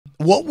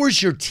What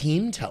was your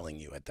team telling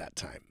you at that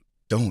time?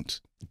 Don't.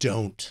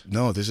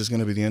 No, this is going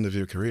to be the end of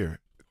your career.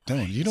 Don't.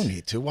 Right. You don't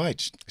need to. Why?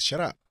 Shut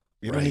up.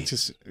 You don't need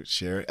to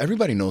share.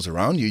 Everybody knows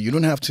around you. You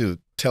don't have to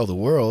tell the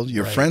world.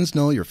 Your friends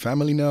know. Your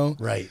family know.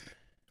 Right.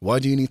 Why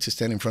do you need to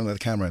stand in front of the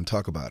camera and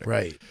talk about it?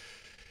 Right.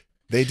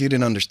 They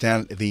didn't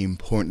understand the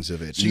importance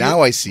of it. So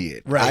now I see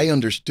it. Right. I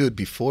understood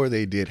before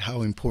they did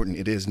how important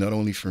it is, not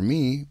only for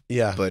me,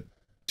 but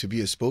to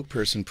be a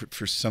spokesperson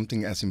for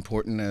something as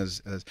important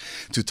as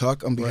to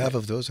talk on behalf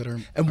of those that are.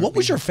 And what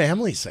was your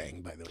family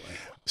saying, by the way?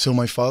 So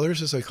my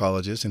father's a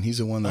psychologist, and he's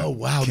the one that. Oh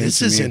wow,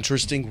 this is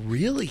interesting.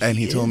 Really, and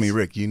he told me,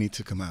 Rick, you need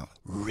to come out.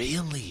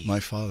 Really, my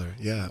father,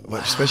 yeah. Wow.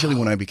 Especially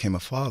when I became a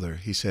father,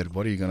 he said,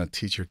 "What are you going to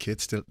teach your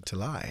kids to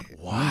lie?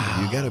 Wow,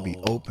 no, you got to be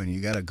open. You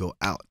got to go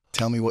out.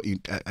 Tell me what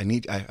I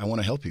need. I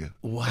want to help you.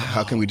 Wow,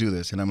 how can we do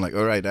this?" And I'm like,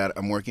 "All right, Dad,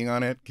 I'm working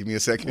on it. Give me a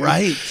second.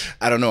 Right.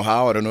 I don't know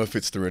how. I don't know if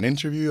it's through an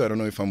interview. I don't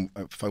know if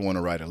I want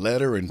to write a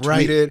letter and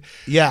tweet it.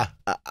 Yeah.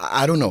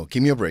 I don't know.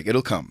 Give me a break.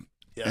 It'll come."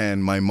 Yeah.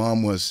 And my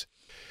mom was.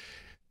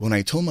 When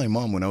I told my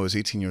mom when I was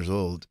 18 years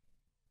old,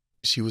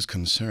 she was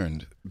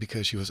concerned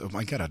because she was, "Oh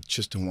my God, I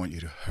just don't want you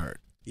to hurt."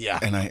 Yeah.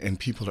 And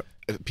people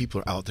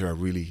out there are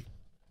really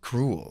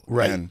cruel.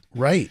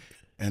 Right.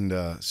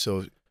 And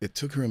so it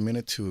took her a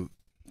minute to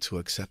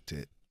accept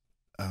it.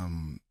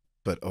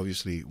 But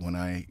obviously, when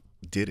I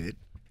did it,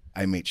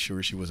 I made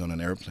sure she was on an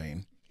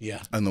airplane.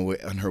 Yeah.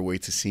 On her way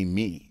to see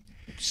me.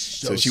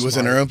 So she smart. was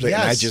on her airplane,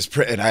 Yes.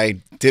 and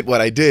I did what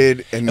I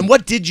did. And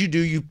what did you do?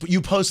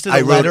 You posted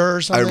a letter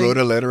or something? I wrote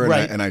a letter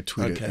right. and I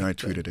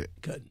tweeted it.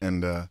 Good.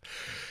 And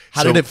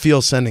how did it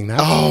feel sending that?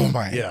 Oh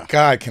my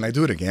God! Can I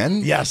do it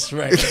again? Yes,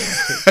 right.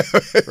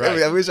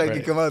 I wish I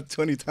could come out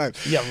 20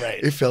 times. Yeah,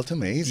 right. It felt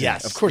amazing.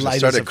 Yes, of course. I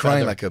started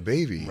crying like a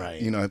baby.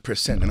 Right. I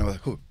pressed send, and I was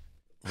like, "Oh,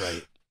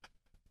 right.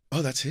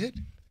 Oh, that's it."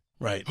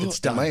 Right, it's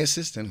done. My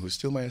assistant, who's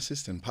still my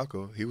assistant,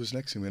 Paco, he was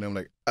next to me, and I'm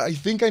like, "I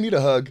think I need a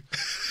hug."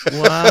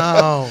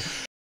 Wow.